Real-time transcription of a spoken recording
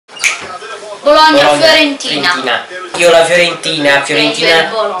Fiorentina. Io la Fiorentina,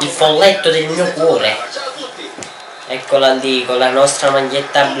 il folletto del mio cuore. Eccola lì con la nostra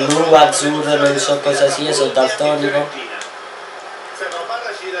maglietta blu, azzurro, non so cosa sia, sono daltonico.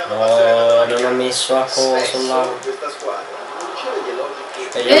 No, non ho messo a coso là.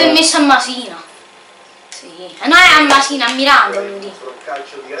 Io ho messo a Masina. Sì. No, è a Masina, a Milano, quindi.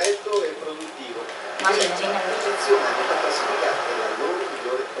 Masina.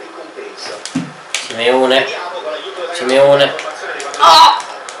 Simeone. Oh!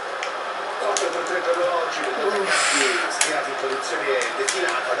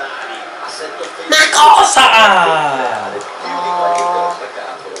 Ma cosa?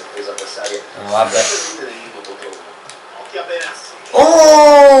 No, vabbè.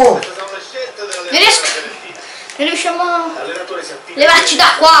 Oh! Non riusciamo a levarci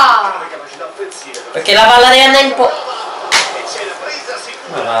da qua. Perché la palla deve andare un po'.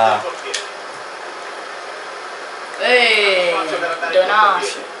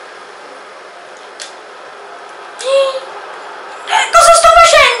 Donati. Cosa sto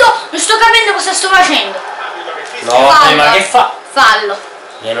facendo? Non sto capendo cosa sto facendo. No, ma che fa? Fallo.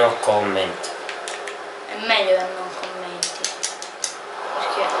 Io non commento. È meglio che non commenti.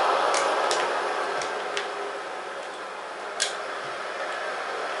 Perché?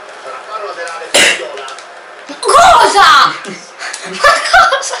 Cosa? Ma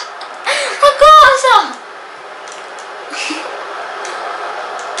cosa? Ma cosa?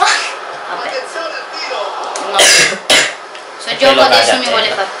 Vabbè. No. Sto gioco adesso mi vuole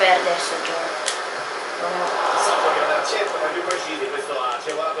far perdere sto gioco.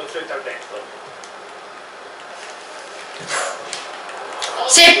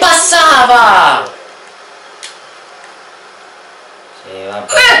 Se passava! Sì,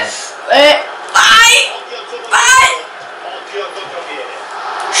 vabbè. Vai! Vai!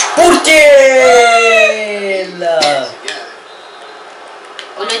 Sportel!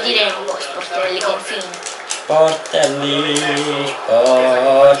 Voglio dire sportelli confini. Sportelli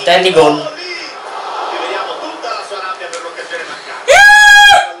gol.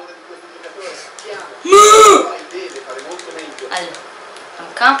 Allora,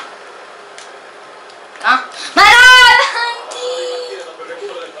 manca. Ma avanti!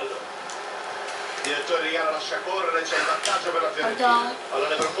 Direttore Rigano lascia correre, c'è il vantaggio per la Fiorentina.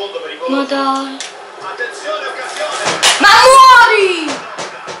 Pallone profondo per i gol. Ma dai! Attenzione, occasione! Ma muori!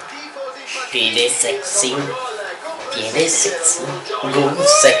 Piede sexy. Piede sexy. Gol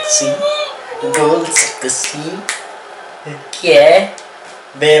sexy. Gol sexy. Chi è?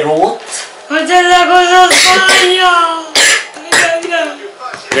 Berut. Ma c'è la cosa sbaglia!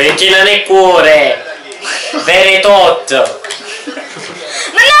 Fiorentina nel cuore. Vere tot.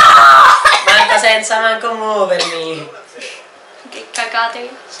 Ma no! Manca senza manco muovermi. Che cagate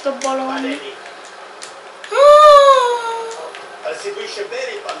sto Bologna.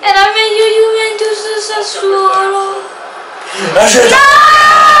 Era meglio Juventus Sassuolo.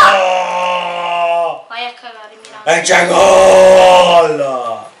 No! Vai a cagare, Milano. E c'è gol!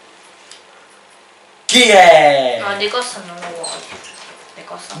 Chi è? No, De Costa non lo vuole. De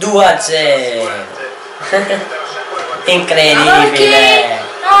Costa 2-0. Incredibile. Ma perché?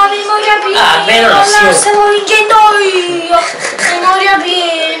 No, memoria piena. Ah, vero, non si... stavo vincendo io. Memoria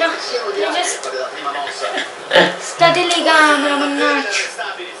piena. Sta telecamera, mannaggia.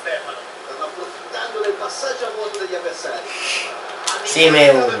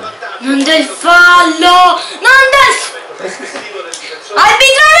 Simeone. Non del fallo! Non del...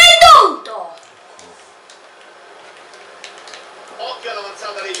 Arbitro venduto! Occhio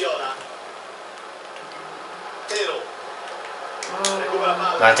all'avanzata di Viola. Tero. Recupera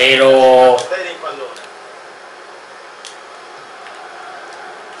palla. Matero. Bene in pallone.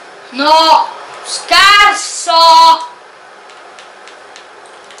 No! Scarso!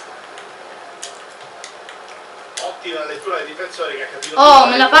 Ottima lettura dei difensori che ha capito. Oh,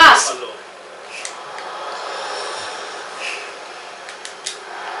 me la passa.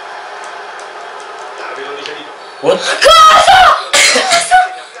 L'arbitro dice di What? Cosa?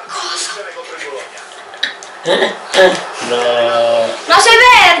 No. Ma sei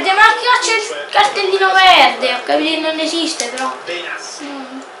verde, ma che c'è il cartellino verde? Ho capito che non esiste però. Benassi.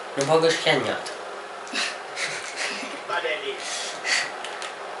 Un poco schiagnato. Badeni.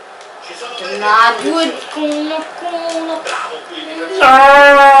 Ci sono No, due culo. bravo qui.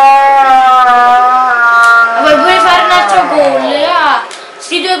 Vuoi pure fare un altro gol? Ah,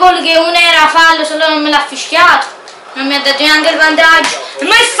 sti due gol che uno era fallo, solo non me l'ha fischiato. Non mi ha dato neanche il vantaggio.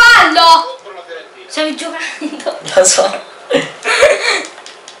 Ma è fallo! Stavi giocando? Lo so.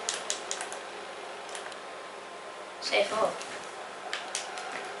 Sei forte.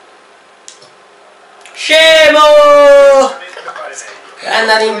 Scemo! È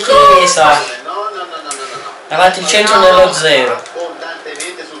andato in chiesa. No. Ha fatto il centro nello 0.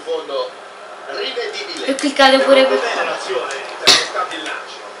 Abbondantemente sul fondo rivedibile. E cliccate pure bene questo. l'azione, intercettato il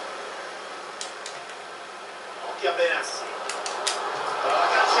lancio. Occhio a Benassi. Prova a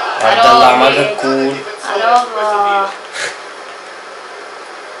calciare. Guarda là, ma che culo.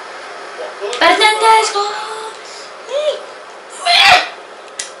 Fernandesco.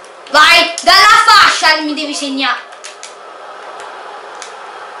 Vai, dalla fascia che mi devi segnare.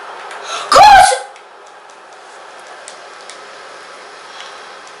 Cosa?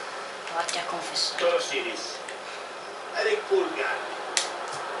 Vatti a confessare. Torosilis. Eric Pulgar.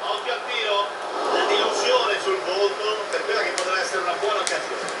 Occhio al tiro. La delusione sul volto per quella che potrà essere una buona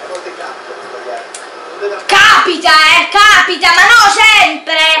occasione. A volte Capita, ma no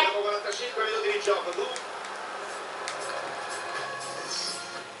sempre. Dopo 45 minuti di gioco, tu?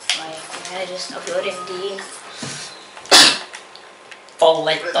 Vai a correre sta Fiorentina.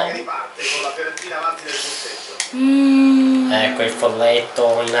 Folletto. Che riparte con la Fiorentina avanti del punteggio. Ecco il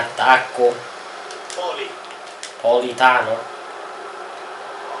folletto in attacco. Poli. Politano.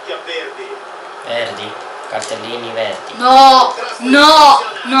 Occhio a Verdi. Verdi. Cartellini verdi. No,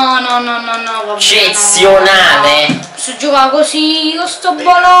 vabbè, Eccezionale. no. Si gioca così con sto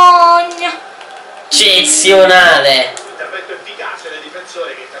Bologna. Eccezionale. Intervento efficace del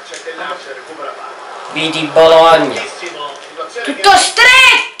difensore che intercetta il lancio e recupera palla. Vidi Bologna. Situazione Tutto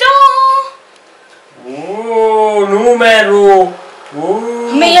stretto. Numero.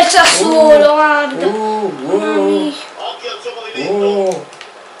 Meglio il Sassuolo, guarda. Mamma mia. Occhio al suo movimento.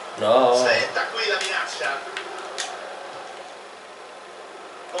 No. Senta qui la minaccia.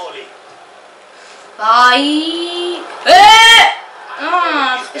 Poli. Vai.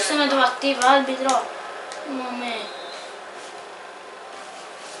 Questa è una partita, arbitro. Mamma mia.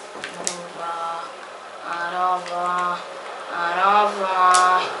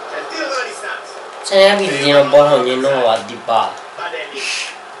 Arava. C'è il tiro dalla distanza. Se ne capiti a Bologna e non a Dybala. Badelli.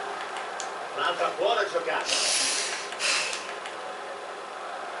 Un'altra buona giocata.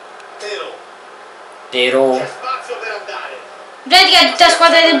 Tero. C'è spazio per andare. Vedi che tutta la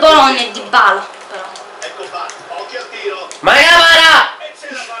squadra del Bologna è di Bala, però. Ecco qua. Occhio al tiro. Ma Camara! E c'è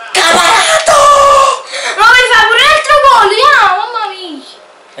la parata. Camarato! Ma mi fa pure un altro gol, mamma mia.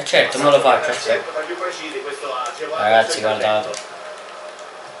 E certo, me lo faccio, aspetta. Certo, per più precisi, questo ha agevolato. Ragazzi, guardate.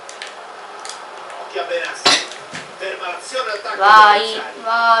 Occhio a Benassi. Ferma l'azione al tacco. Vai.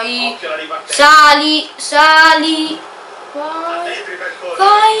 Occhio alla ripartenza. Sali. A metri per correre.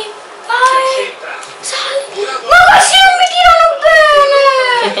 Vai. Centra. Sali. Ma questi non mi tirano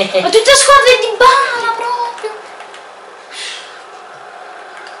bene. Ma tutta squadra è di Bala proprio.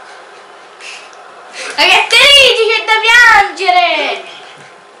 Ma che te ridi, c'è da piangere.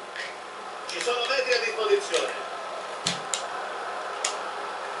 Ci sono metri a disposizione.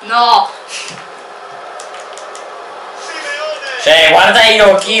 No. Simeone. Cioè, guarda gli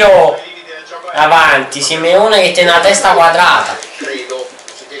occhi io avanti, Simeone che tiene la testa quadrata. Credo, non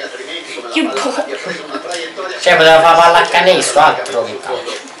si spiega altrimenti come Che la palla buono. abbia preso una traiettoria. Cioè, poteva fare palla a canestro, altro che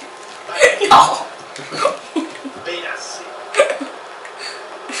calcio. No. Benassi.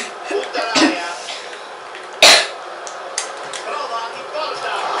 Butta l'aria. Prova in porta.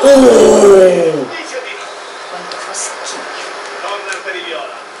 Dice di no. Quanto fa schifo. Corner per i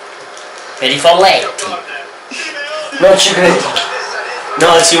viola. Per i folletti. Corner. Simeone. Non ci credo.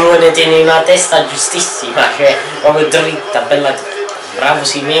 No, Simone tiene una testa giustissima, cioè proprio dritta, bella. Bravo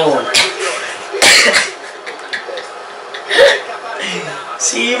Simeone.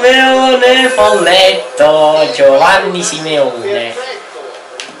 Simeone folletto, Giovanni Simeone.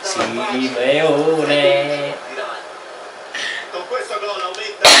 Simeone. Con questo gol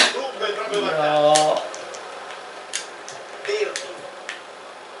aumenta dunque il proprio vantaggio. No. Verdi.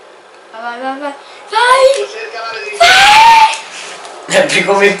 Vai. Cerca l'area di Sempre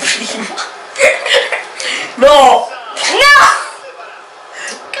come prima. No!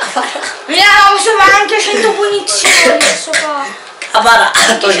 Andiamo, posso fare anche 100 punizioni, posso fare. Camarato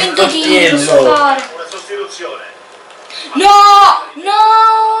Anche il 100 tiri posso coltello. fare. una sostituzione. No.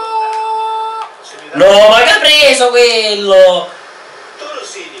 No, ma che ha preso quello?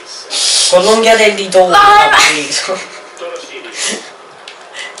 Torosilis. Con l'unghia del dito Vai. ha preso. Torosilis.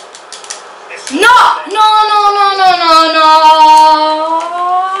 No.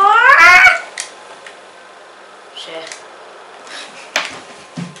 Sì.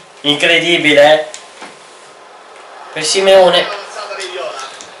 Incredibile, eh? Per Simeone. Avanzata di viola.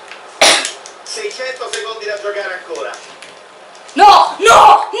 600 secondi da giocare ancora. No.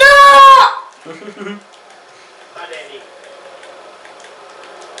 Badeni.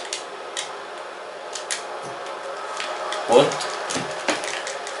 What?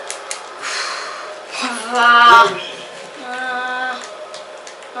 Va.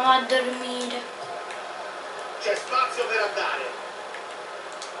 No, a dormire. C'è spazio per andare.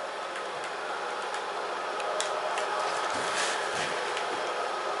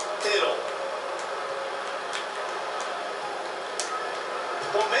 Tero.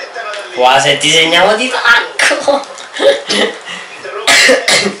 Commettano da lì. Qua se ti segnavo di tacco. Interrompe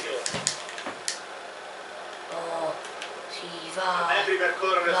l'inizio. Oh, sì, vai. Devi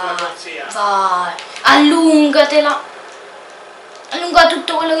percorrere sulla corsia. Vai. Allungatela. Allunga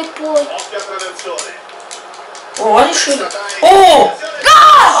tutto quello che puoi. Occhio a traversone. Oh, è uscito. Oh!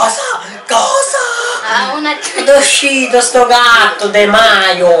 Cosa? Cosa? Ah, una... Ed è uscito sto gatto De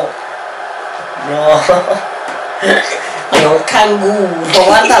Maio. No. È un canguro,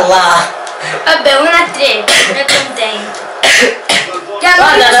 guarda là. Vabbè, 1-3, è contento.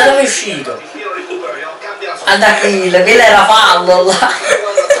 Guarda da dove è uscito. Tiro recupero, non cambia la sua. Ad Achille, quello era fallo là.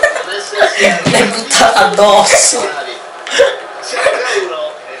 L'hai buttato addosso. Se ne crea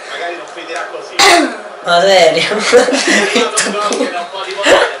uno, magari non finirà così. Ma serio? Un gol che da un po' di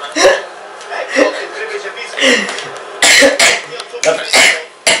volte, ma ecco il triplice fischio.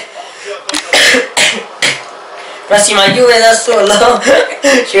 Prossima Juve da solo.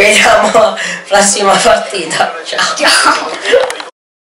 Ci vediamo prossima partita. Ciao. Ciao.